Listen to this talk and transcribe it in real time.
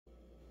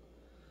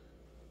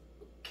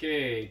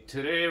Okay,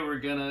 today we're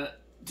gonna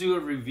do a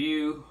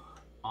review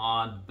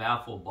on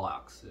baffle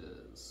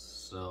boxes.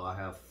 So I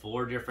have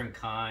 4 different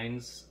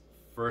kinds.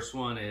 First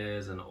one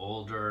is an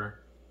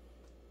older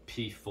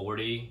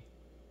P40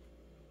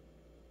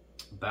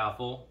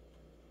 baffle.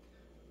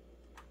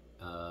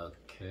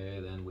 Okay,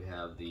 then we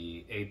have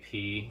the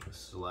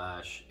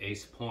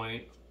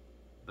AP/Acepoint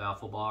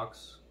baffle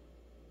box.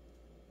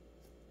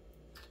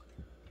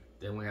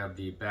 Then we have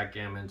the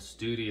Backgammon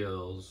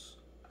Studios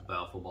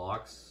baffle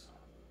box.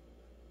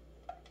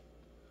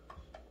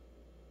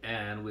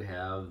 And we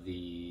have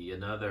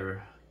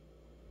another,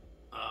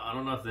 I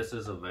don't know if this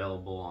is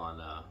available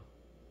on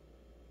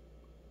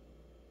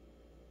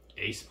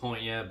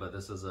Acepoint yet, but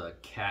this is a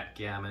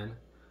Katgammon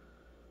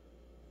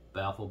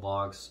baffle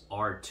box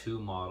R2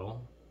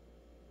 model,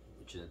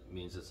 which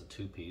means it's a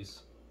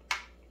 2-piece.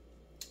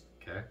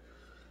 Okay.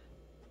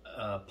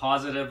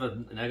 Positive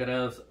and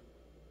negative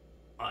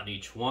on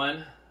each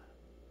one.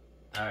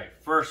 Alright,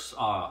 first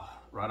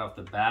right off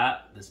the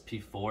bat, this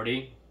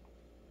P40.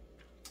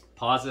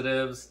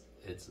 Positives,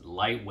 it's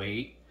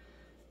lightweight.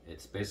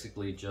 It's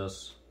basically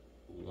just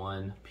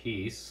one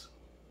piece.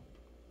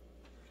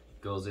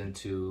 Goes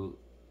into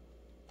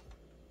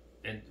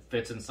and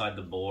fits inside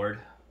the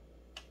board.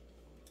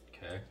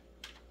 Okay.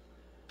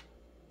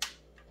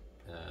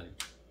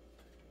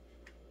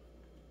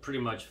 Pretty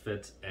much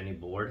fits any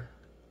board.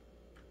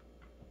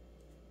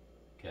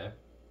 Okay.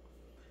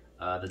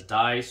 The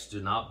dice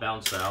do not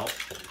bounce out.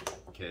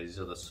 Okay, these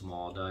are the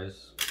small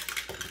dice.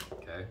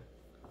 Okay.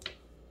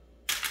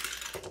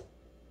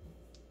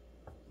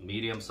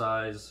 Medium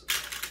size.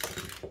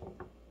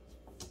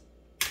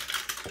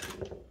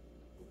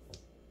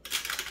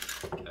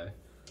 Okay.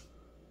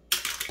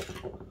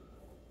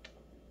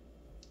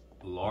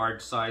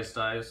 Large size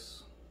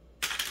dice.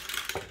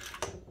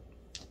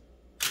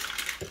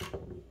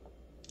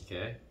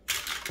 Okay.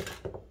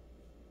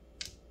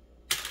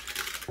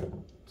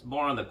 It's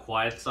more on the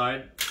quiet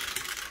side.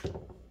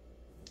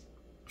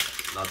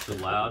 Not too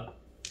loud.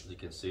 As you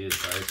can see, the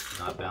dice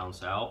do not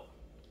bounce out.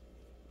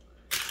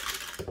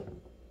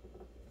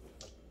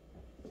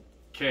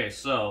 Okay,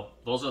 so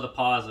those are the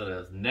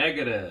positives.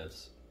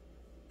 Negatives.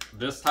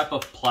 This type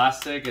of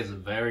plastic is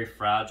very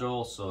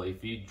fragile, so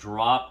if you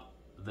drop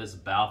this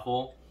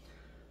baffle,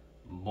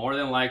 more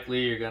than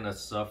likely you're gonna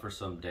suffer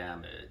some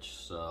damage.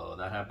 So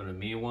that happened to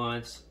me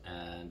once,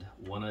 and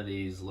one of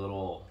these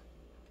little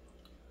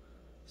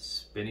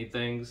spinny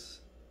things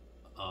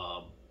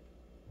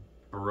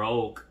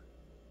broke.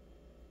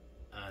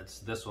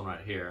 It's this one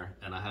right here,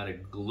 and I had to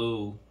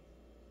glue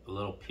a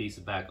little piece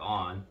back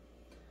on.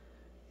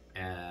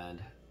 And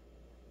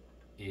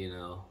you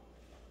know,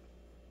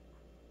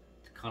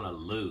 it's kind of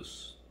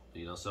loose.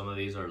 You know, some of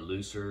these are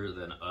looser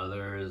than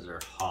others. They're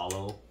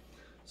hollow.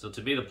 So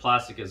to me, the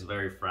plastic is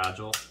very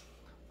fragile.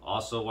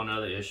 Also, one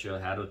other issue I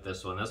had with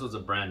this one, this was a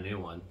brand new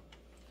one,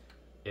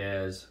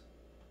 is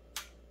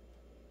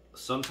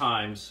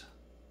sometimes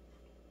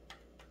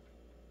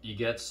you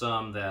get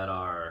some that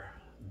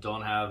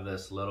don't have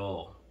this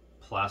little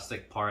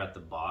plastic part at the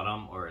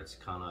bottom, or it's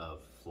kind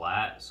of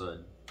flat, so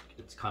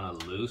it's kind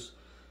of loose.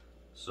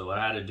 So what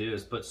I had to do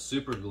is put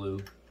super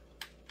glue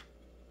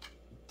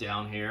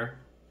down here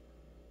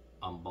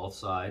on both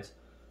sides,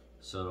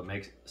 so it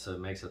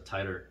makes a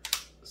tighter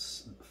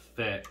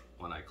fit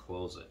when I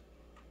close it.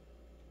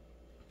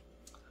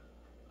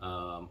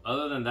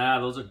 Other than that,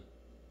 those are,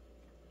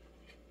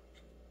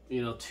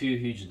 you know, 2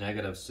 huge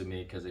negatives to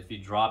me, because if you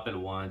drop it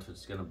once,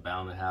 it's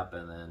bound to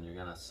happen, then you're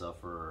gonna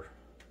suffer.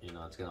 You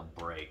know, it's gonna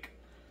break.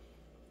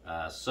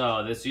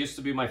 So this used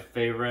to be my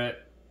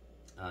favorite.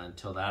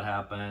 Until that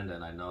happened,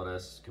 and I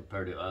noticed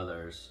compared to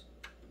others,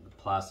 the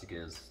plastic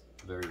is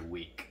very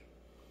weak.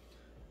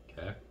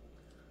 Okay.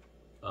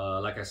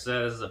 Like I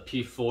said, this is a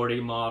P40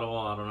 model.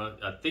 I don't know.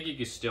 I think you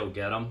can still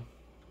get them.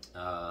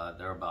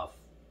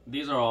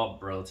 These are all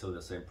relatively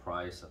the same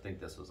price. I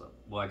think this was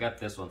I got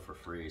this one for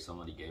free.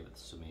 Somebody gave it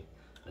to me.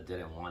 I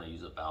didn't want to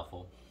use a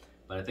baffle,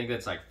 but I think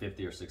it's like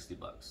 50 or 60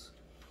 bucks.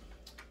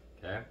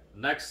 Okay.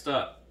 Next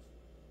up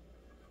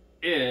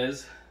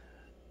is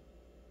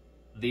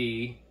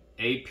the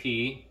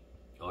AP,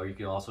 or you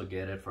can also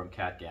get it from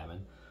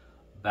Katgammon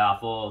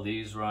baffle.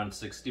 These run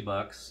 60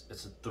 bucks.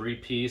 It's a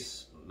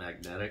 3-piece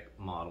magnetic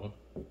model.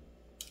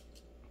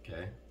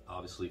 Okay,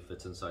 obviously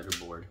fits inside your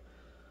board.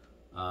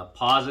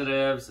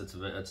 Positives,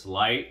 it's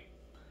light.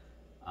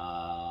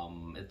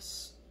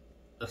 It's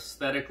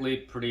aesthetically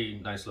pretty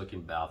nice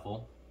looking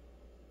baffle.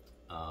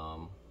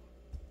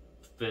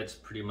 Fits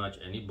pretty much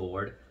any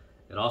board.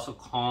 It also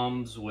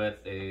comes with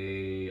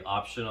a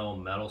optional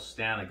metal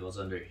stand that goes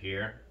under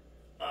here.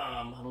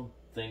 I don't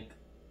think,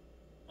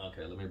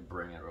 okay, let me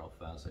bring it real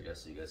fast, I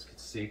guess so you guys can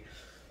see.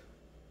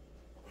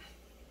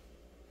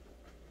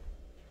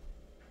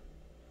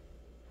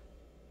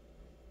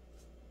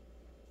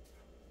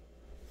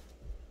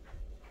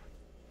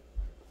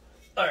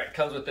 Alright,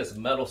 comes with this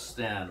metal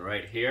stand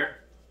right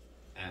here,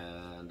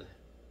 and in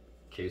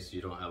case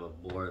you don't have a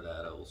board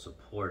that will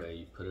support it,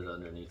 you put it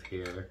underneath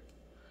here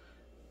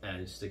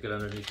and stick it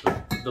underneath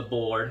the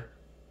board,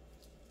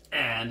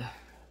 and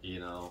you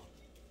know,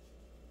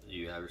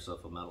 you have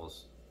yourself a metal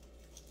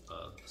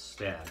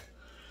stand.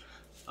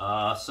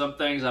 Some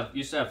things, I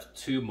used to have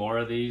 2 more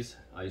of these.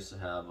 I used to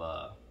have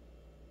a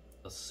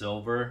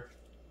silver,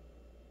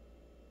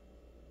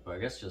 or I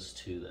guess just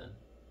 2 then.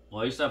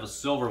 Well, I used to have a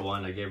silver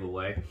one I gave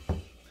away.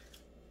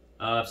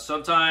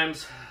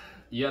 Sometimes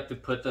you have to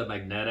put the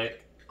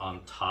magnetic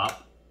on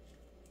top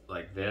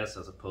like this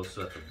as opposed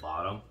to at the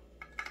bottom.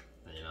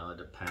 You know, it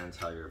depends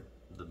how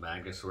the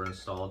magnets were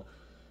installed.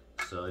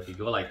 So if you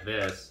go like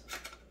this,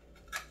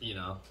 you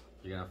know,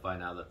 you're gonna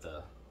find out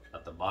that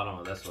at the bottom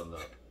of this one,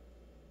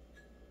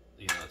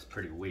 you know, it's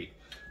pretty weak.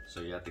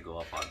 So you have to go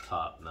up on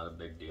top. Not a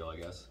big deal, I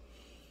guess.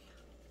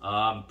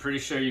 I'm pretty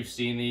sure you've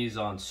seen these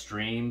on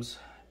streams,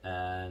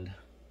 and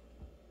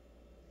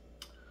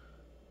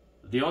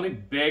the only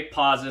big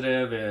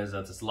positive is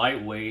that it's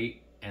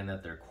lightweight and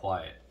that they're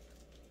quiet.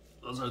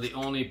 Those are the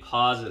only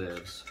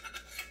positives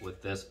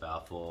with this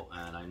baffle,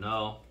 and I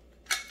know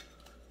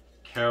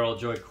Carol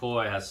Joy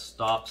Coy has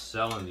stopped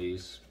selling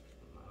these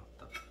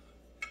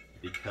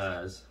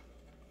because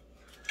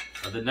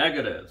of the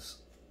negatives.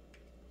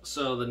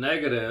 So the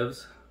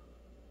negatives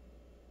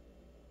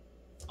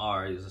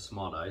are, use a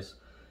small dice,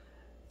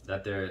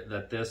 that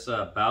this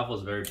baffle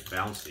is very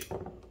bouncy.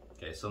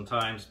 Okay,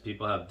 sometimes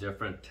people have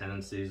different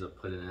tendencies of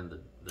putting in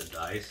the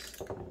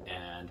dice,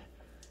 and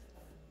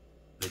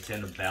they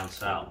tend to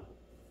bounce out.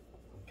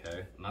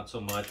 Okay, not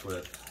so much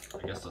with,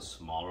 I guess, the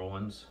smaller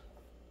ones.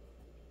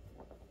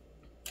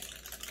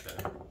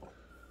 Okay,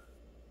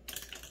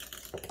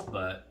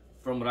 but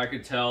from what I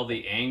could tell,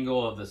 the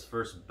angle of this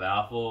first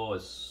baffle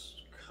is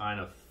kind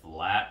of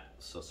flat,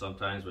 so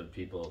sometimes when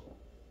people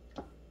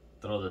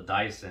throw the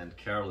dice in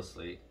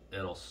carelessly,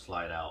 it'll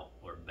slide out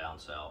or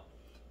bounce out.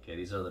 Okay,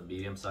 these are the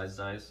medium-sized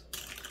dice.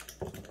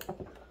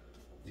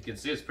 You can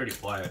see it's pretty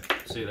quiet.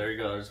 See, there you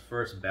go, there's the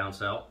first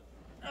bounce out.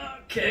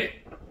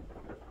 Okay,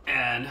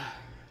 and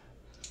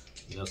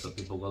you know, some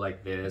people go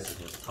like this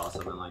and just toss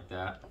them in like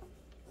that.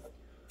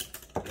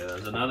 Okay,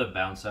 there's another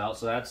bounce out.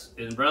 So that's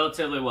in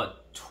relatively,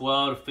 what,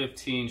 12 to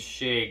 15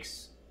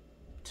 shakes,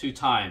 2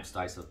 times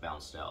dice have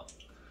bounced out.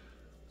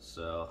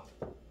 So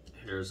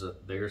here's a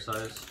bigger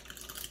size.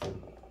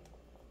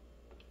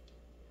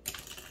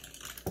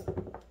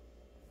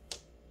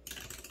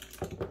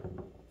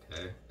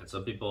 Okay, and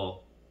some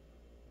people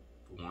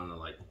want to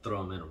like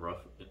throw them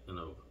in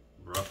a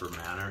rougher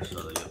manner,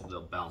 so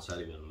they'll bounce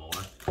out even more.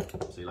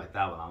 See, like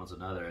that one, that one's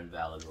another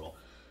invalid roll.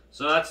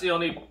 So that's the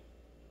only,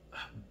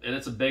 and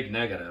it's a big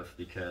negative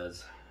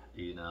because,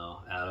 you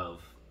know, out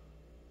of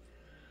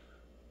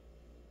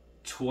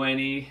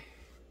 20,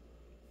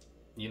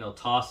 you know,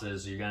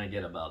 tosses, you're gonna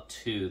get about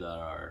 2 that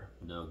are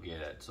no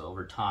good. So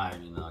over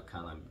time, you know, it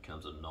kind of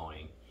becomes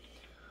annoying.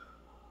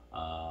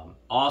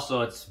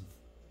 Also, it's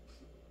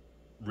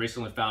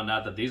recently found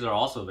out that these are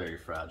also very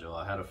fragile.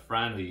 I had a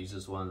friend who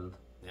uses one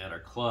at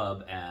our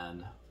club,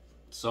 and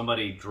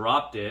somebody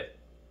dropped it,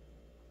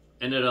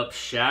 ended up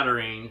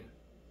shattering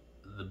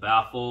the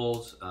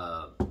baffles.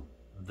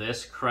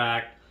 This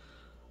cracked.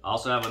 I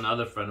also have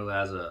another friend who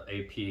has a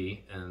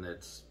AP, and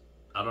it's,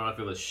 I don't know if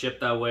it was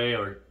shipped that way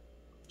or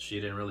she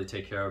didn't really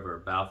take care of her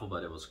baffle,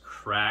 but it was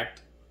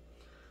cracked.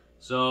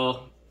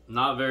 So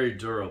not very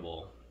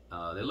durable.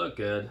 They look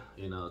good,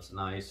 you know, it's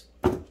nice,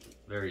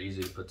 very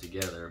easy to put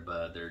together,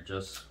 but they're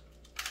just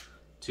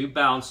too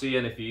bouncy,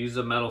 and if you use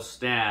a metal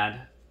stand,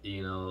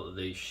 you know,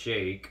 they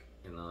shake,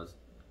 you know, it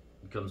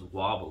becomes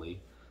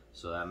wobbly,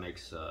 so that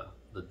makes the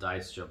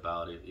dice jump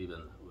out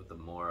even with the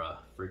more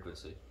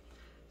frequency.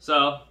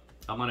 So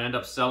I'm gonna end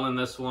up selling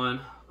this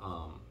one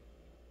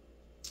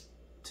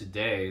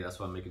today. That's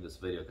why I'm making this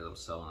video, because I'm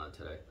selling it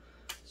today.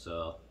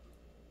 So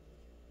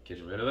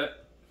getting rid of it.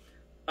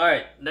 All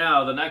right,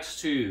 now the next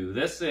 2.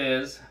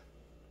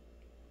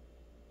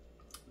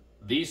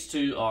 These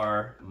 2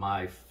 are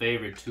my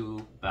favorite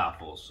 2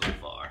 baffles so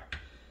far.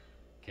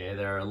 Okay,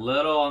 they're a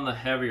little on the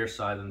heavier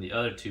side than the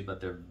other 2,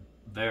 but they're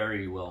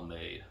very well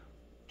made.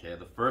 Okay,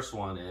 the first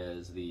one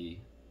is the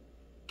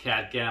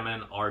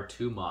Katgammon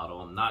R2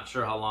 model. I'm not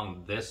sure how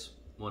long this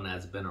one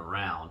has been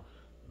around,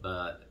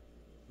 but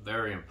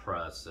very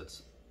impressed.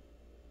 It's,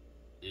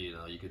 you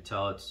know, you could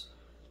tell it's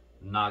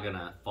not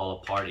gonna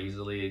fall apart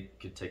easily. It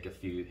could take a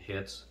few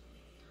hits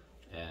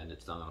and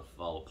it's not gonna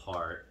fall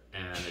apart.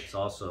 And it's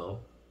also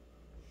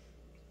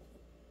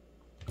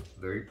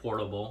very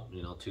portable,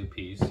 you know,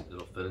 2-piece.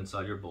 It'll fit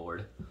inside your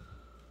board.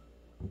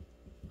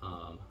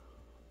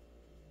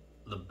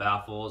 The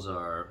baffles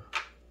are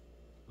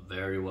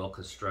very well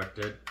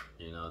constructed.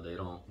 You know, they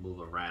don't move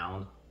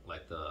around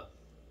like the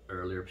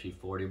earlier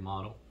P40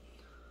 model.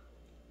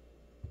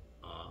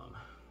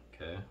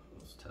 Okay,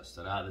 let's test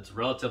it out. It's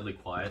relatively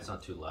quiet, it's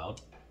not too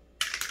loud.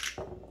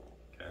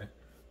 Okay,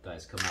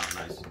 dice come out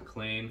nice and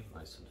clean,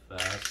 nice and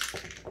fast.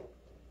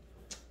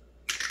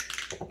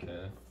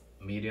 Okay,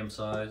 medium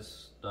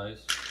size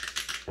dice.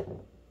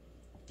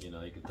 You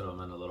know, you can throw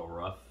them in a little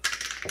rough.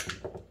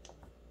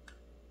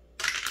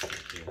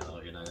 You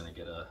know, you're not gonna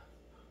get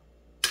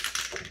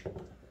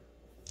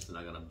it's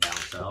not gonna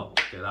bounce out.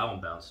 Okay, that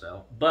one bounced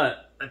out,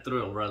 but I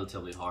threw it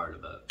relatively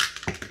hard, but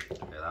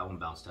Okay, that one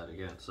bounced out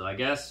again. So I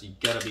guess you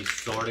gotta be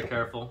sort of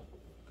careful,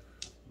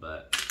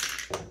 but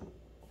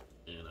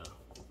you know,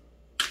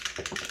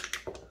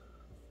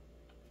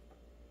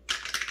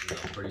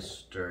 pretty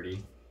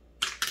sturdy.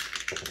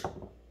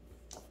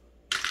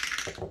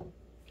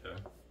 Okay.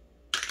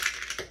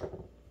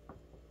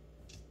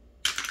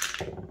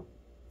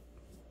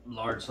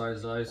 Large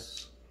size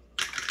dice.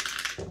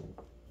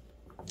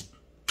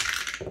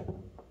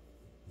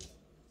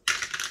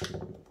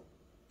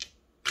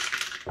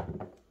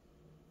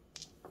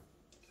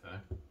 Okay.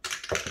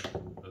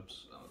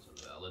 Oops, that was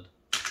invalid.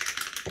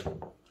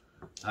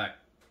 Alright,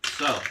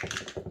 so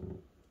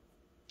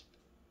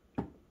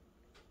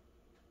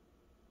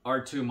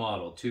R2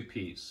 model,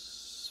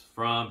 2-piece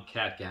from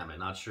Katgammon.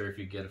 Not sure if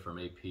you get it from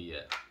AP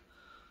yet.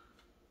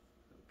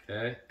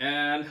 Okay,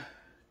 and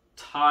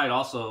tied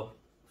also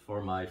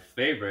for my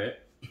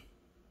favorite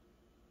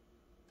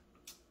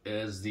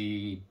is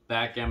the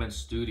Backgammon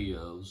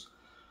Studios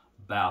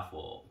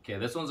baffle. Okay,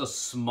 this one's a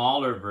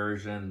smaller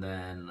version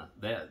than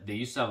they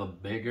used to have a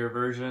bigger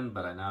version,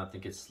 but I now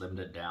think it's slimmed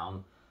it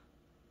down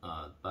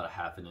about a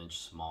 ½ an inch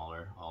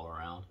smaller all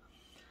around.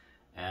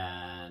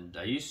 And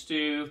I used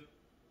to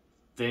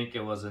think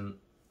it wasn't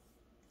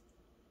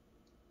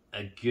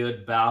a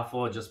good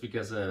baffle just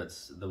because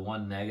it's the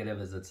one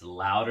negative is it's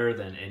louder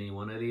than any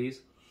one of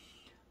these.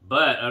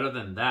 But other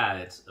than that,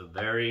 it's a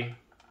very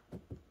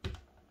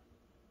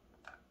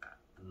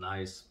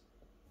nice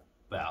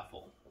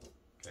baffle.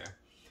 Okay,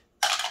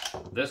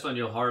 this one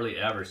you'll hardly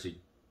ever see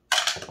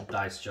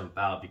dice jump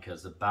out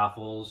because the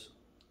baffles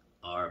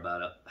are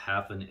about a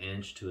 ½ an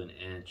inch to an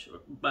inch, or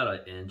about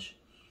an inch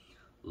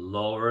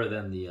lower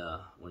than the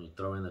when you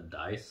throw in the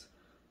dice.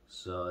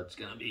 So it's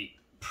gonna be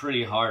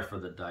pretty hard for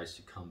the dice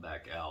to come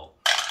back out.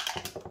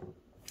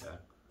 Okay,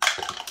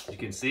 you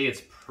can see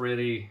it's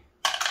pretty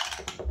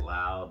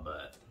loud,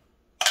 but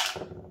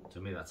to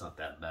me that's not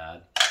that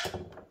bad.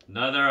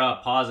 Another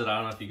positive, I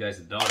don't know if you guys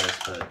have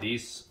noticed, but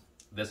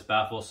this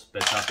baffle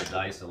spits out the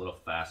dice a little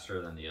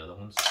faster than the other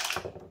ones,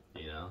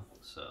 you know.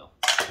 So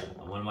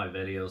on one of my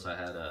videos I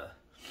had a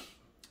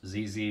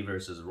ZZ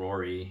versus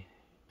Rory,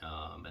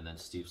 and then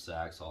Steve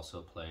Sachs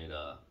also played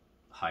a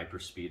hyper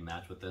speed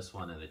match with this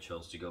one, and they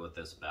chose to go with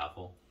this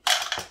baffle,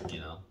 you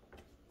know,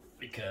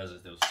 because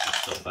it was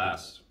just so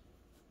fast,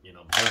 you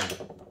know.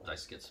 Boom,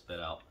 dice get spit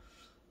out.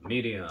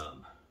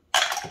 Medium.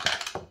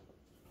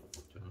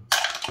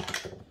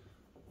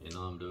 You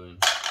know I'm doing,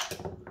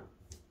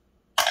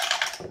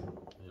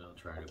 you know,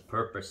 trying to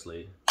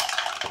purposely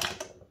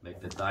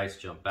make the dice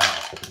jump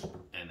out,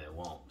 and it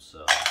won't.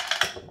 So,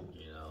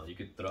 you know, you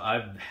could throw.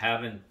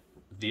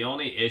 The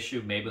only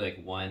issue, maybe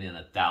like 1 in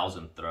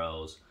 1,000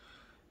 throws,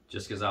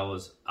 just because I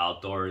was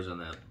outdoors and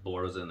the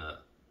board was in a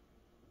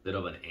bit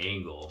of an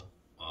angle.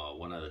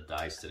 One of the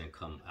dice didn't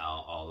come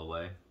out all the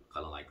way,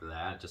 kind of like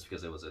that, just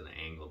because it was an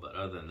angle. But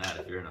other than that,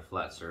 if you're in a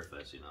flat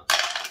surface, you know,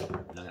 you're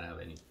not gonna have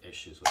any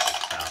issues with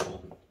this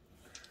baffle.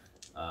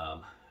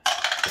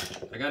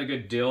 I got a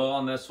good deal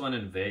on this one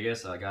in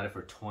Vegas. I got it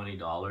for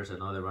 $20. I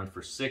know they run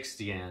for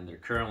 $60 and they're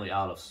currently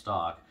out of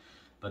stock,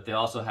 but they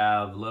also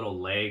have little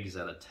legs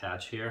that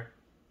attach here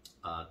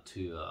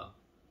to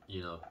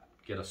you know,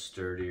 get a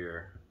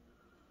sturdier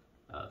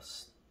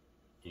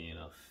you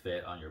know,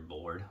 fit on your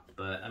board.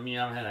 But I mean,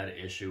 I haven't had an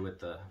issue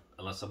with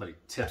unless somebody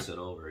tips it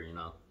over, you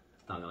know,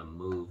 it's not gonna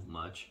move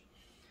much.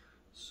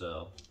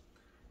 So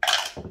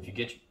if you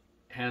get your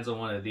hands on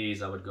one of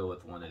these, I would go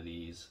with one of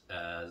these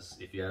as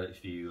if you had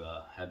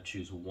to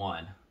choose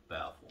one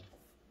baffle.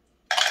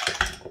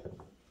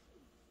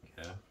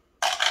 Okay,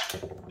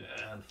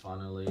 and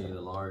finally the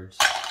large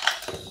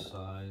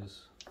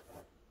size.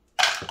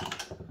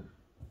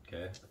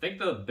 Okay, I think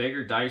the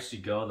bigger dice you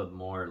go, the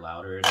more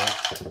louder it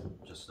is.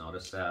 Just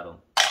notice that.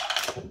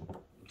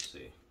 Let's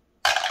see.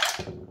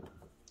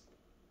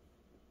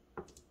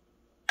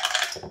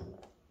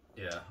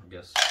 Yeah, I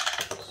guess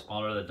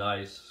smaller the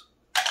dice,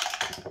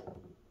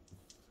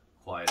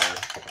 quieter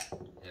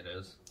it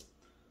is.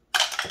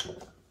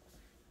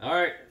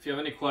 Alright, if you have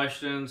any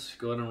questions,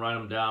 go ahead and write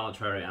them down. I'll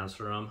try to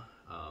answer them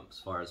as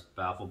far as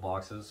baffle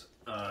boxes.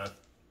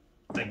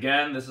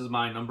 Again, this is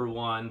my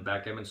 #1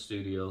 Backgammon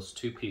Studios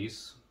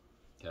 2-piece.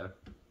 Okay,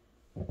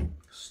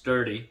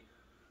 sturdy.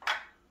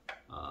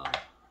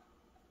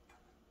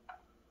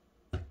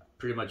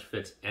 Pretty much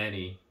fits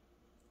any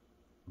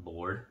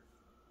board.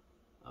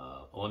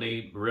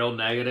 Only real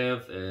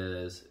negative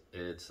is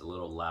it's a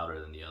little louder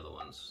than the other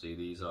ones. See,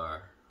 these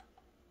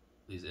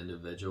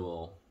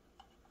individual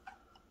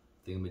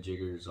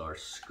thingamajiggers are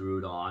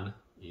screwed on,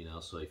 you know,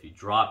 so if you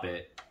drop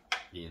it,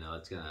 you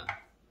know,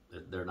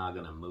 they're not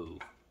gonna move.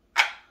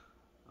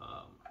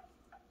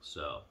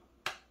 So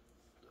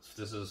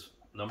this is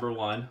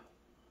 #1.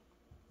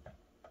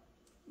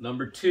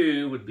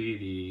 #2 would be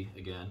the,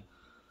 again,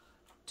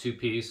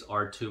 2-piece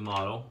R2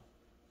 model.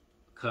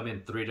 Come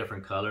in 3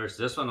 different colors.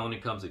 This one only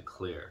comes in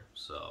clear,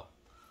 so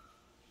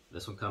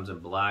this one comes in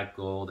black,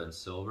 gold, and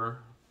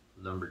silver.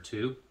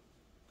 #2.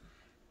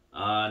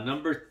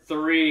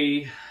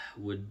 #3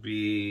 would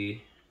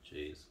be,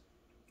 geez,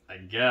 I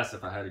guess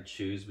if I had to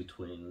choose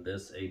between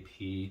this AP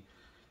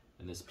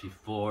and this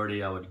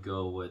P40, I would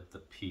go with the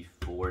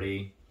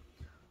P40,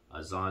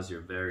 as long as you're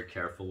very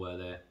careful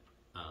with it,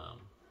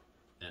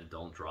 and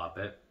don't drop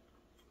it,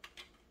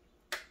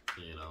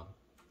 you know.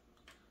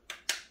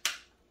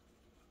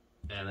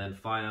 And then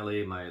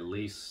finally, my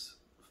least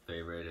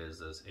favorite is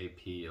this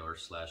AP or /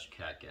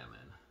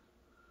 Katgammon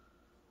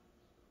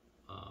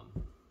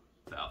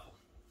baffle.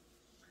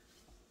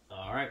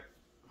 All right.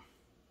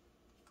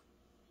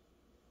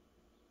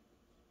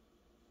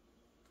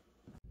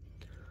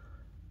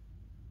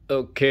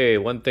 Okay,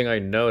 one thing I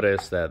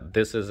noticed that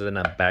this isn't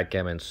a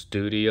Backgammon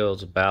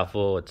Studios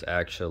baffle, it's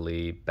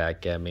actually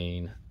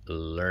Backgammon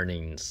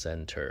Learning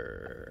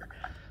Center,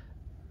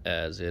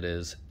 as it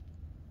is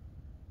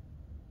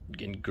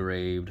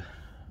engraved. I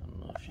don't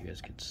know if you guys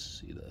can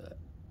see that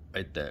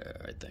right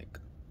there, I think.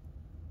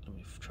 Let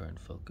me try and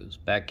focus.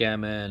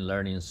 Backgammon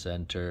Learning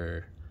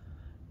Center.com.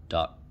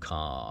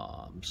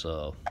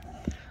 So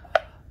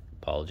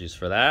apologies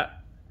for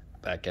that.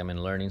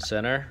 Backgammon Learning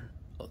Center.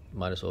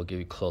 Might as well give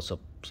you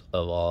close-ups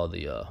of all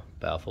the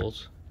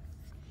baffles.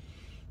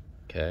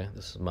 Okay,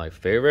 this is my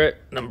favorite.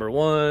 Number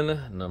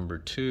 1, number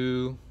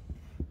 2.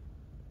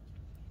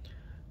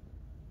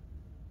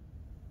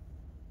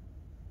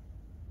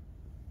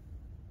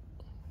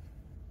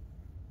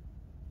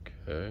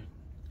 Okay.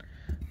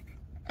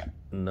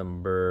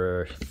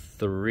 Number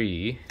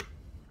 3,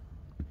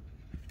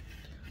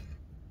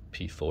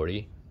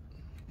 P40.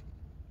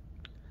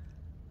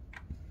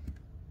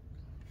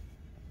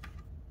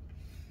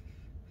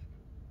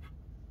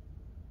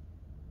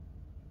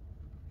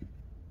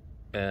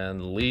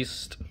 And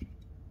least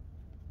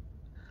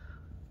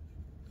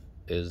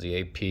is the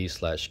AP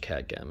 /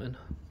 Katgammon.